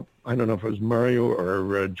 I don't know if it was Mario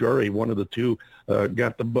or Jory, one of the two,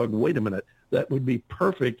 got the bug. Wait a minute, that would be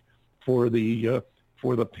perfect for the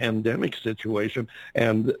pandemic situation,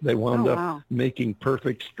 and they wound up making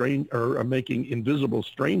making Invisible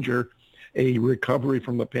Stranger a recovery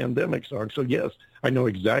from the pandemic song. So yes, I know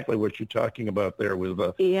exactly what you're talking about there with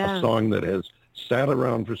a song that has sat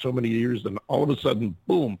around for so many years, and all of a sudden,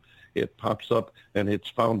 boom, it pops up and it's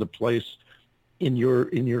found a place in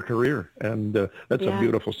your career. And that's a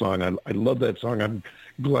beautiful song. I love that song. I'm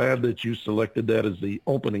glad that you selected that as the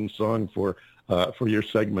opening song for your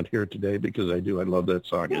segment here today, because I love that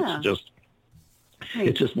song. Yeah.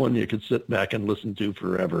 It's just one you could sit back and listen to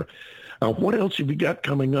forever. What else have you got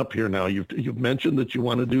coming up here now? You've mentioned that you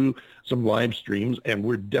want to do some live streams, and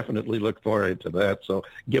we're definitely looking forward to that. So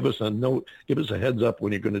give us a note, give us a heads up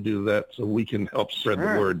when you're going to do that, so we can help spread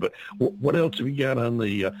the word. But what else have you got on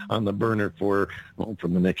the burner for the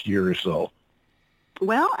next year or so?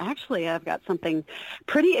 Well, actually, I've got something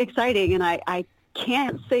pretty exciting, and I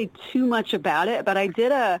can't say too much about it, but I've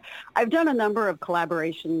done a number of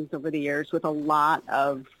collaborations over the years with a lot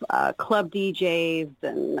of club DJs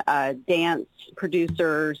and dance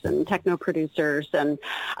producers and techno producers, and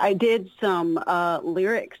I did some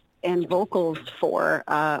lyrics and vocals for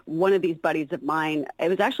one of these buddies of mine. It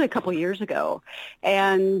was actually a couple years ago,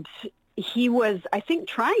 and he was, I think,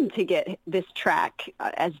 trying to get this track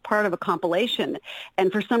as part of a compilation,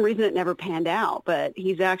 and for some reason it never panned out, but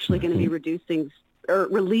he's actually going to be releasing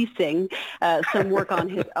some work on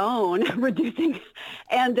his own,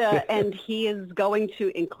 and he is going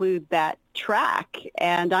to include that track,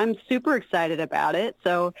 and I'm super excited about it.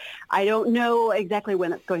 So I don't know exactly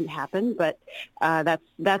when it's going to happen, but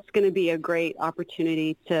that's going to be a great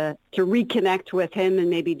opportunity to reconnect with him and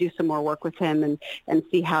maybe do some more work with him and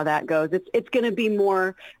see how that goes. It's going to be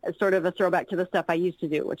more sort of a throwback to the stuff I used to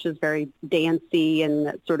do, which is very dancey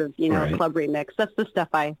and sort of, club remix. That's the stuff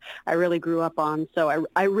I really grew up on. So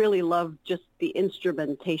I really love just the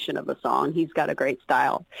instrumentation of the song. He's got a great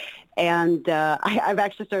style. And I've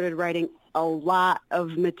actually started writing a lot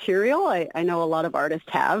of material. I know a lot of artists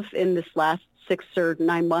have in this last 6 or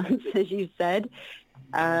 9 months, as you said.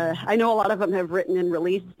 I know a lot of them have written and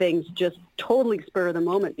released things just totally spur of the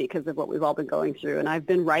moment because of what we've all been going through. And I've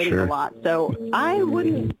been writing a lot. So I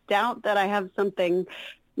wouldn't doubt that I have something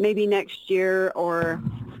maybe next year or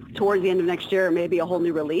towards the end of next year, or maybe a whole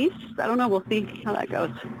new release. I don't know. We'll see how that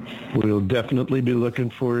goes. We'll definitely be looking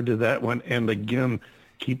forward to that one. And again,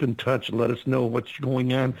 keep in touch. Let us know what's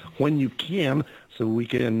going on when you can, so we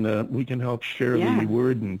can help share the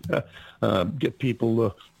word and get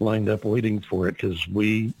people lined up waiting for it, because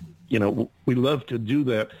we love to do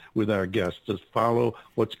that with our guests, just follow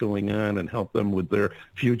what's going on and help them with their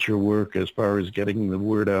future work as far as getting the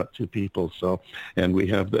word out to people. So, and we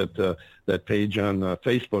have that page on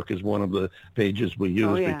Facebook is one of the pages we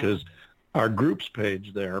use because our groups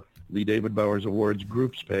page there, the David Bowers Awards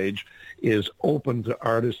groups page, is open to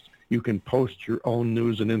artists. You can post your own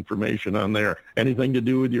news and information on there. Anything to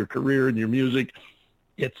do with your career and your music,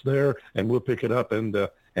 it's there, and we'll pick it up and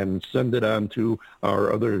send it on to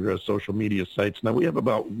our other social media sites. Now, we have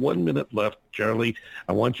about 1 minute left, Charlie.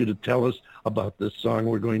 I want you to tell us about this song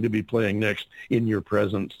we're going to be playing next, In Your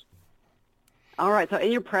Presence. All right, so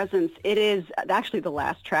In Your Presence, it is actually the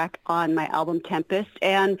last track on my album Tempest,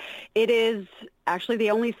 and it is actually the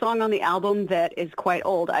only song on the album that is quite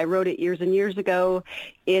old. I wrote it years and years ago.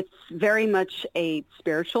 It's very much a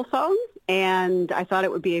spiritual song, and I thought it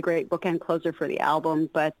would be a great bookend closer for the album,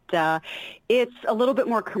 but it's a little bit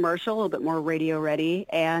more commercial, a little bit more radio ready,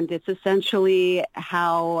 and it's essentially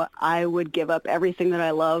how I would give up everything that I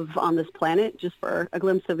love on this planet just for a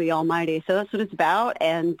glimpse of the Almighty. So that's what it's about,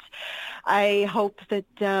 and I hope that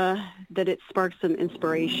it sparks some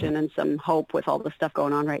inspiration and some hope with all the stuff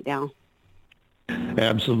going on right now.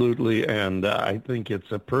 Absolutely, and I think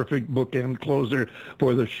it's a perfect bookend closer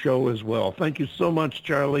for the show as well. Thank you so much,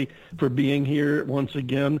 Charlie, for being here once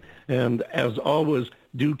again, and as always,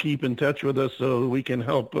 do keep in touch with us so we can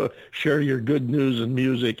help share your good news and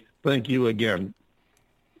music. Thank you again.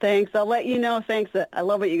 Thanks. I'll let you know. Thanks. I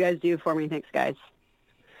love what you guys do for me. Thanks, guys.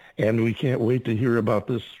 And we can't wait to hear about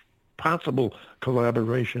this possible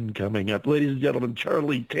collaboration coming up. Ladies and gentlemen,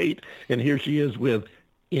 Charly Tate, and here she is with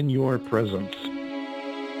In Your Presence.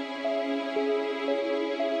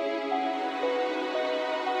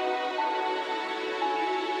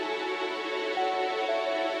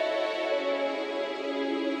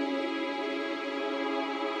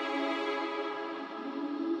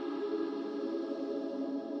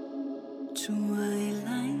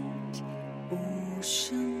 Twilight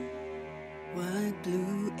ocean, white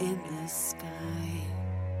blue in the sky,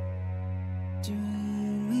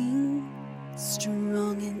 dreaming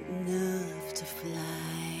strong enough to fly.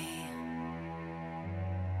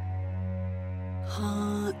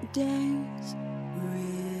 Hot days,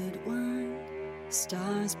 red wine,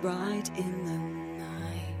 stars bright in the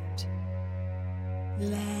night,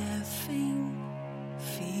 laughing,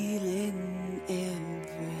 feeling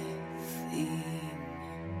everything.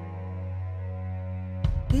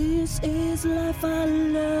 This is life I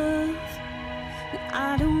love,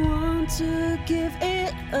 I don't want to give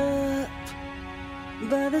it up,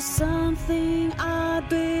 but there's something I'd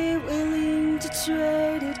be willing to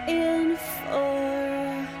trade it in for.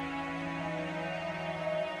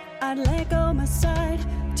 I'd let go my side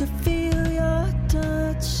to feel your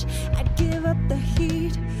touch, I'd give up the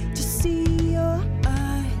heat to see your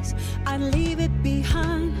eyes, I'd leave it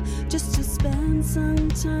behind just to spend some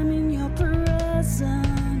time in your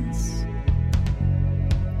presence.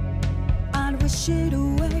 I'd wish it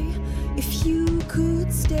away if you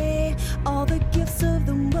could stay. All the gifts of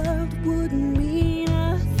the world wouldn't mean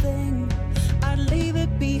a thing. I'd leave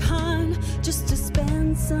it behind just to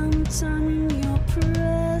spend some time in your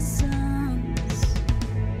presence.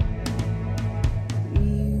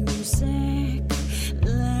 Music,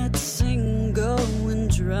 let's sing, go and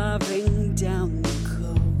driving down the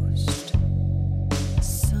coast.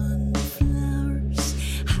 Sunflowers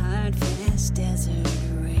hide fast desert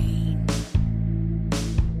rain.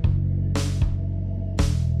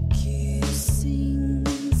 Kissing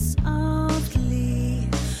softly,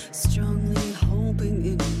 strongly hoping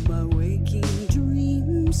in my waking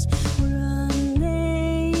dreams,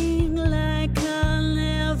 running like I'll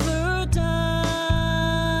never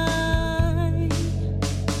die.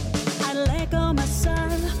 I'd let go my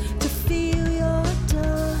side to feel your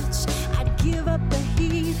touch, I'd give up the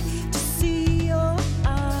heat to see your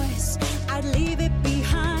eyes, I'd leave it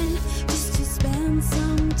behind just to spend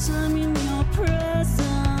some time in your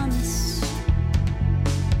presence.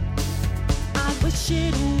 I'd wish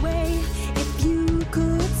it away if you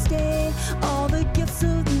could stay. All the gifts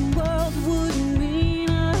of the world wouldn't mean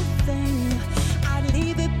a thing. I'd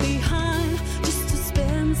leave it behind just to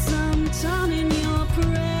spend some time in your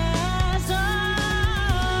presence.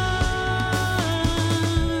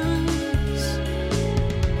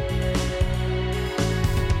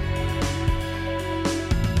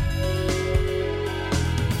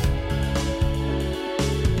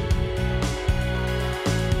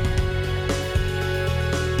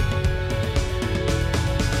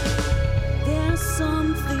 There's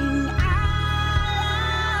something I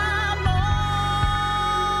love more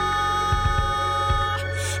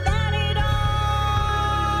than it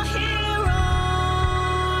all here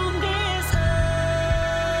on this earth.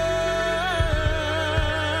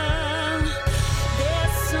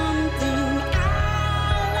 There's something I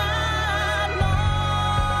love more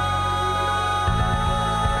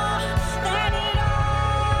than it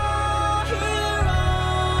all here on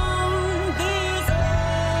this earth.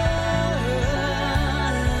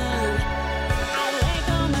 I'd let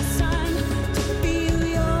go my side to feel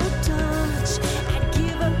your touch, I'd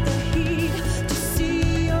give up the heat to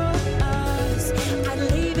see your eyes, I'd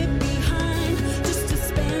leave it behind just to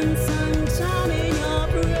spend some time in your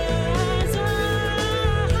presence.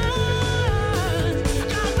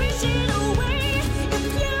 I'd wish it away if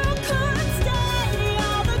you could stay.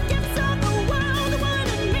 All the gifts of the world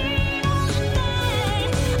wouldn't mean a thing.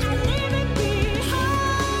 I'd leave it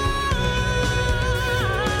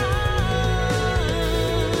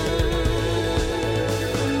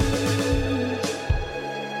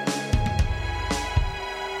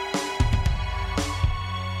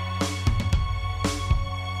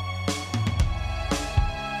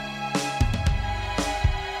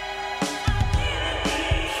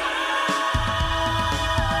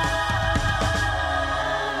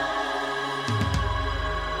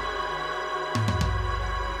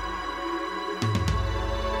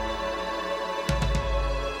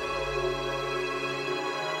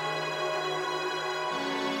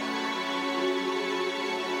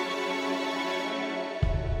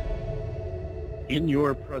In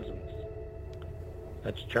Your Presence.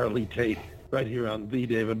 That's Charly Tate right here on the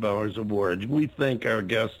David Bowers Awards. We thank our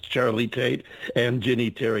guests, Charly Tate and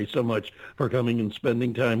Ginny Terry, so much for coming and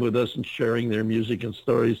spending time with us and sharing their music and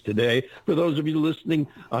stories today. For those of you listening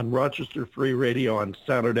on Rochester Free Radio on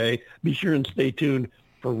Saturday, be sure and stay tuned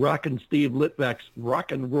for Rockin' Steve Litvak's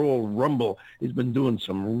Rock and Roll Rumble. He's been doing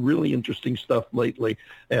some really interesting stuff lately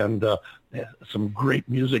and some great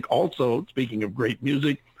music. Also, speaking of great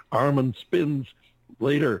music, Armand Spins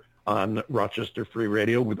later on Rochester Free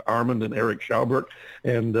Radio with Armand and Eric Schaubert.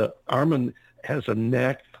 And Armand has a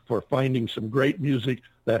knack for finding some great music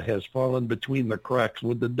that has fallen between the cracks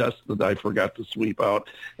with the dust that I forgot to sweep out.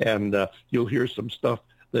 And you'll hear some stuff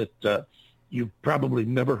that you've probably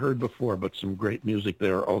never heard before, but some great music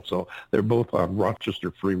there also. They're both on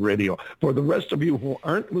Rochester Free Radio. For the rest of you who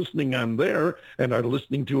aren't listening on there and are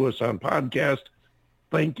listening to us on podcast,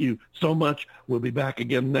 thank you so much. We'll be back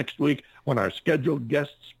again next week when our scheduled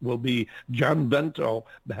guests will be John Vento,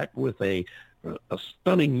 back with a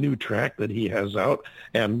stunning new track that he has out,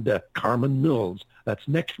 and Carmen Mills. That's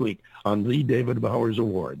next week on the David Bowers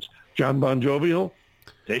Awards. John Bon Jovial,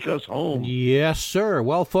 take us home. Yes, sir.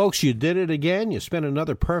 Well, folks, you did it again. You spent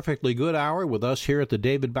another perfectly good hour with us here at the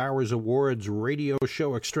David Bowers Awards radio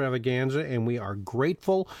show extravaganza, and we are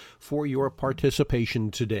grateful for your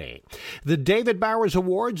participation today. The David Bowers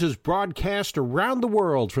Awards is broadcast around the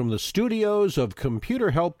world from the studios of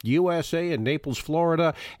Computer Help USA in Naples,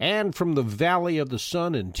 Florida, and from the Valley of the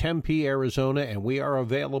Sun in Tempe, Arizona, and we are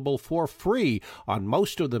available for free on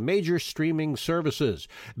most of the major streaming services.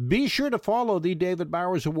 Be sure to follow the David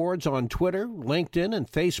Bowers Awards on Twitter, LinkedIn, and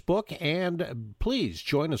Facebook, and please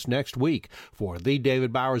join us next week for the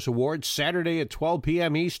David Bowers Awards, Saturday at 12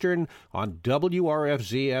 p.m. Eastern on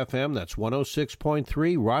WRFZ-FM. That's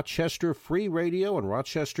 106.3 Rochester Free Radio in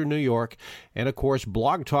Rochester, New York, and of course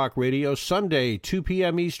Blog Talk Radio Sunday, 2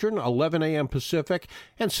 p.m. Eastern, 11 a.m. Pacific,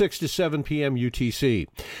 and 6 to 7 p.m. UTC.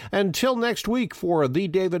 Until next week, for the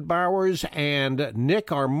David Bowers and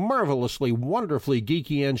Nick, our marvelously, wonderfully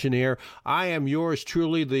geeky engineer, I am yours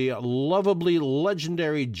truly, the lovably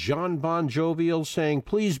legendary John Bon Jovial, saying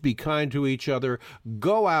please be kind to each other,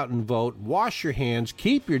 go out and vote, wash your hands,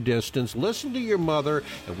 keep your distance, listen to your mother,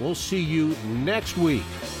 and we'll see you next week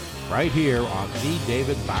right here on the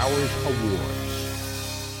David Bowers Awards.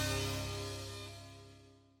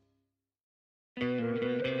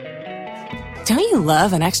 Don't you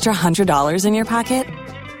love an extra $100 in your pocket?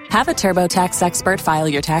 Have a TurboTax expert file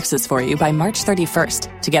your taxes for you by March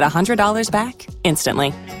 31st to get $100 back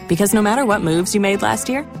instantly. Because no matter what moves you made last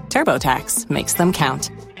year, TurboTax makes them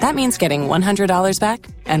count. That means getting $100 back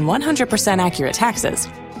and 100% accurate taxes,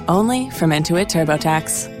 only from Intuit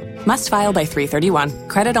TurboTax. Must file by 3/31.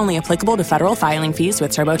 Credit only applicable to federal filing fees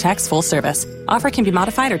with TurboTax full service. Offer can be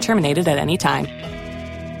modified or terminated at any time.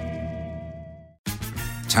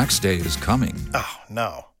 Tax day is coming. Oh,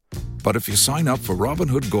 no. But if you sign up for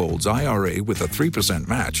Robinhood Gold's IRA with a 3%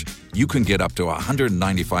 match, you can get up to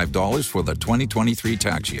 $195 for the 2023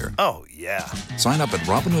 tax year. Oh, yeah. Sign up at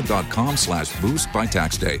Robinhood.com/boost by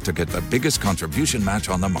tax day to get the biggest contribution match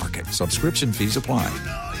on the market. Subscription fees apply.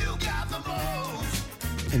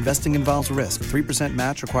 Investing involves risk. 3%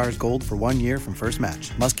 match requires gold for 1 year from first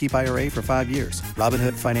match. Must keep IRA for 5 years.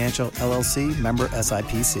 Robinhood Financial, LLC, member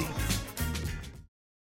SIPC.